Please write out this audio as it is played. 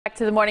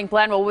to the Morning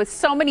Blend. Well, with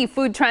so many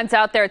food trends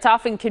out there, it's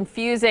often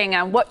confusing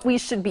on what we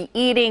should be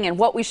eating and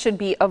what we should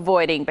be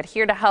avoiding. But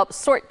here to help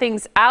sort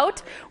things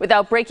out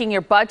without breaking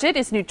your budget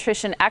is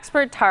nutrition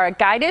expert Tara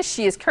Gidus.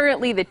 She is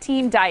currently the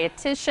team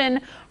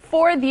dietitian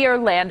for the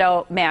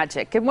Orlando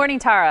Magic. Good morning,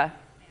 Tara.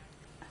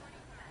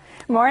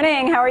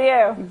 Morning, how are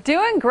you?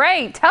 Doing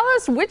great. Tell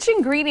us, which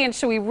ingredients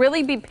should we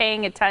really be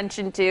paying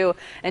attention to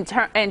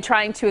and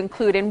trying to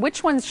include, and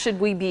which ones should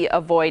we be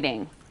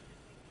avoiding?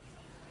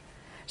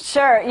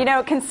 Sure. You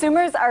know,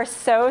 consumers are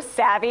so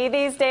savvy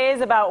these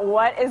days about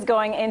what is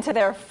going into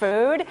their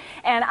food,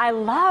 and I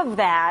love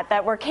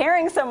that we're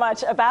caring so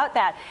much about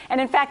that.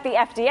 And in fact, the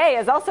FDA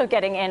is also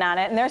getting in on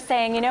it, and they're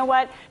saying, you know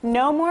what,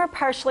 no more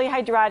partially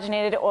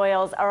hydrogenated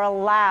oils are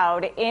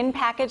allowed in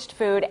packaged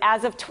food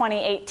as of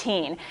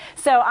 2018.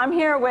 So I'm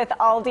here with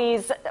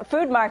Aldi's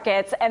food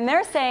markets, and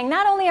they're saying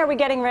not only are we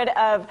getting rid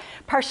of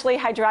partially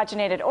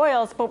hydrogenated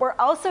oils, but we're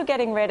also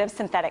getting rid of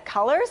synthetic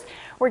colors,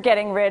 we're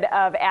getting rid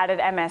of added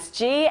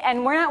MSG,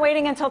 and we're not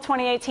waiting until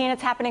 2018,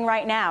 it's happening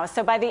right now.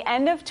 So by the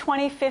end of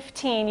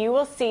 2015, you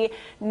will see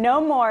no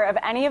more of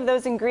any of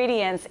those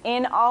ingredients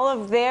in all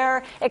of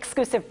their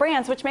exclusive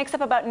brands, which makes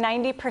up about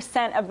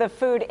 90% of the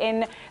food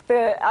in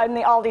the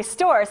Aldi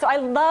store. So I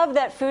love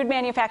that food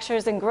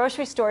manufacturers and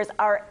grocery stores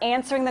are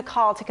answering the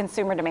call to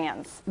consumer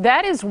demands.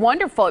 That is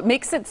wonderful. It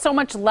makes it so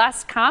much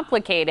less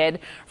complicated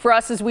for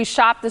us as we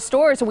shop the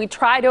stores and we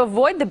try to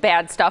avoid the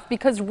bad stuff,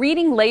 because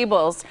reading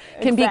labels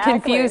can be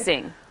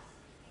confusing.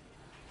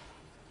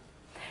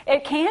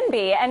 It can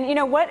be, and you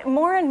know what,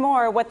 more and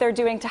more what they're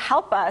doing to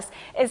help us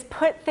is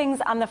put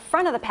things on the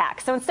front of the pack.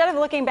 So instead of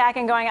looking back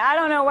and going, I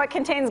don't know what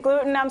contains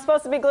gluten, I'm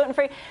supposed to be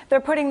gluten-free, they're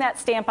putting that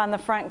stamp on the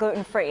front,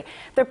 gluten-free.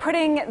 They're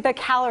putting the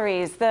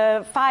calories,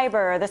 the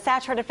fiber, the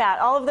saturated fat,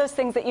 all of those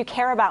things that you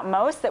care about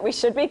most, that we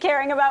should be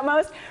caring about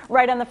most,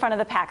 right on the front of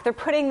the pack. They're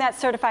putting that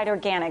certified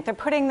organic, they're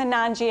putting the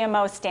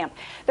non-GMO stamp.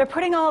 They're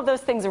putting all of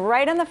those things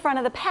right on the front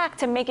of the pack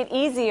to make it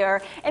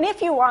easier, and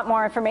if you want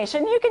more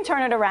information, you can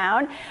turn it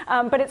around,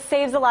 but it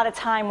saves a lot of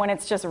time when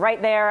it's just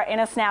right there in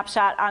a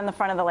snapshot on the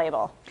front of the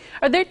label.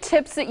 Are there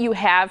tips that you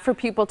have for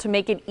people to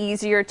make it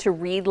easier to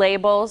read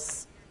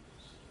labels?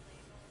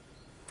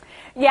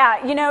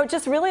 Yeah, you know,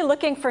 just really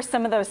looking for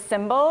some of those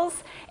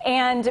symbols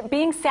and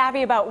being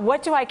savvy about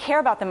what do I care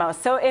about the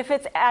most. So if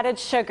it's added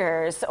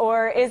sugars,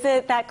 or is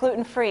it that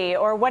gluten-free,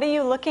 or what are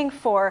you looking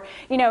for?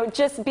 You know,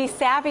 just be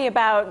savvy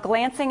about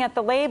glancing at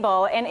the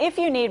label, and if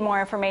you need more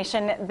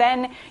information,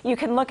 then you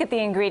can look at the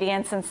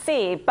ingredients and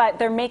see, but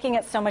they're making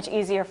it so much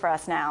easier for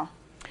us now.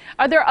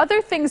 Are there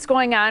other things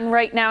going on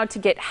right now to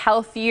get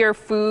healthier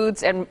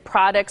foods and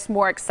products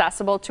more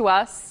accessible to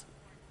us?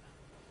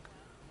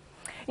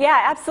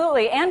 Yeah,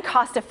 absolutely, and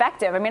cost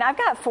effective. I mean, I've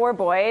got 4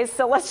 boys,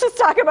 so let's just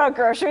talk about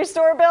grocery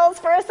store bills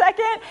for a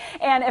second.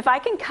 And if I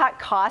can cut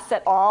costs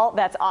at all,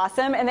 that's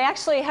awesome. And they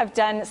actually have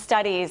done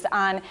studies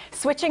on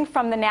switching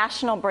from the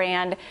national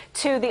brand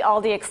to the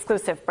Aldi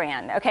exclusive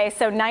brand. Okay,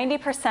 so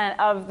 90%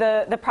 of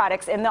the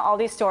products in the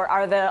Aldi store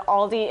are the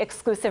Aldi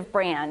exclusive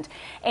brand.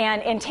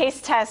 And in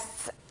taste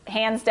tests,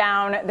 hands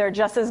down, they're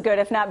just as good,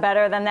 if not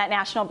better, than that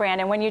national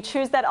brand. And when you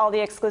choose that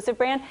Aldi exclusive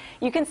brand,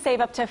 you can save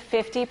up to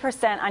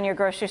 50% on your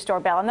grocery store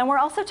bill. And then we're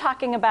also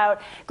talking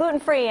about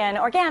gluten-free and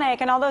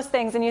organic and all those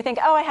things. And you think,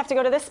 oh, I have to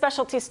go to this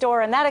specialty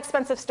store and that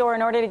expensive store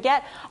in order to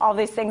get all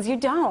these things. You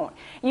don't.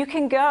 You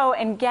can go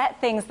and get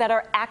things that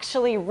are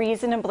actually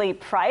reasonably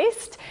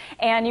priced,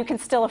 and you can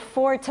still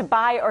afford to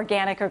buy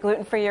organic or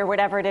gluten-free or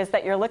whatever it is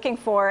that you're looking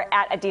for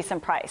at a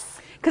decent price.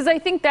 Because I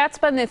think that's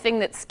been the thing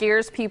that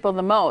scares people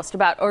the most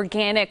about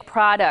organic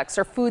products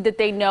or food that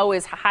they know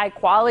is high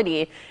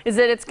quality, is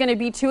that it's going to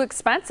be too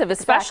expensive,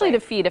 especially to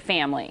feed a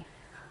family.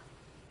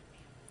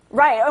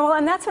 Right. Well,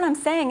 and that's what I'm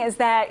saying is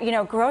that, you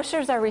know,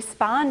 grocers are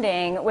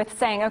responding with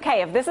saying,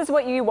 okay, if this is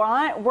what you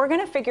want, we're going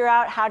to figure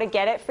out how to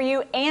get it for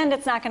you, and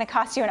it's not going to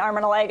cost you an arm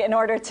and a leg in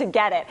order to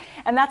get it.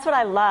 And that's what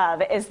I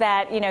love, is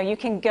that, you know, you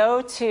can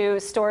go to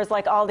stores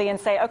like Aldi and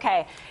say,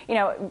 okay, you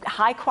know,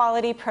 high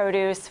quality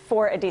produce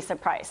for a decent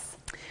price.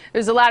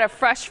 There's a lot of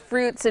fresh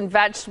fruits and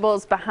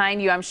vegetables behind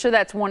you. I'm sure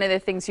that's one of the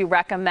things you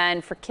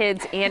recommend for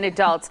kids and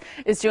adults,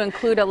 is to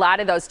include a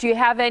lot of those. Do you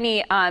have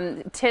any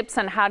tips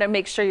on how to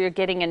make sure you're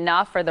getting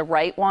enough or the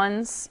right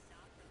ones?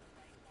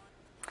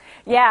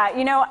 Yeah,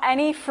 you know,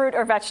 any fruit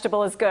or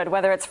vegetable is good,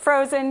 whether it's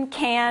frozen,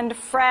 canned,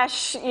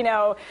 fresh, you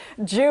know,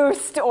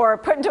 juiced, or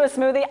put into a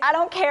smoothie. I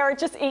don't care,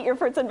 just eat your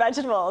fruits and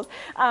vegetables.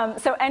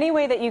 So any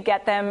way that you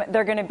get them,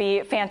 they're going to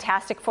be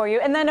fantastic for you.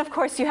 And then, of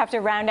course, you have to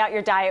round out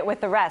your diet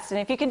with the rest.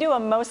 And if you can do a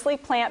mostly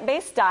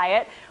plant-based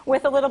diet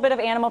with a little bit of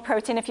animal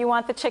protein, if you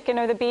want the chicken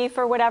or the beef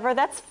or whatever,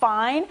 that's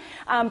fine.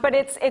 But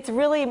it's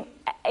really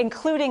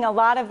including a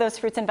lot of those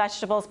fruits and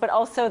vegetables, but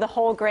also the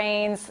whole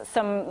grains,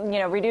 some, you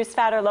know, reduced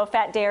fat or low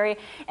fat dairy,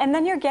 and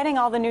then you're getting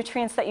all the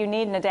nutrients that you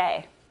need in a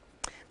day.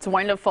 It's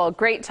wonderful.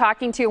 Great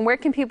talking to you. And where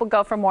can people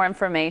go for more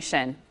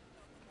information?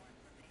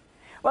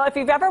 Well, if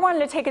you've ever wanted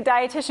to take a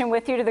dietitian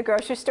with you to the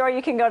grocery store,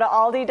 you can go to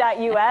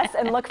aldi.us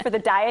and look for the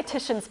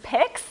dietitian's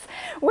picks,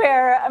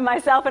 where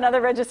myself and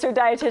other registered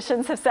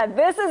dietitians have said,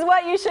 this is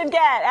what you should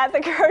get at the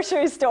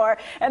grocery store.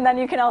 And then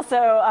you can also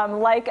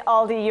like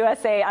Aldi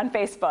USA on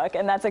Facebook,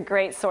 and that's a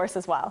great source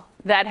as well.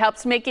 That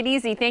helps make it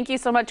easy. Thank you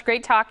so much.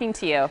 Great talking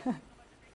to you.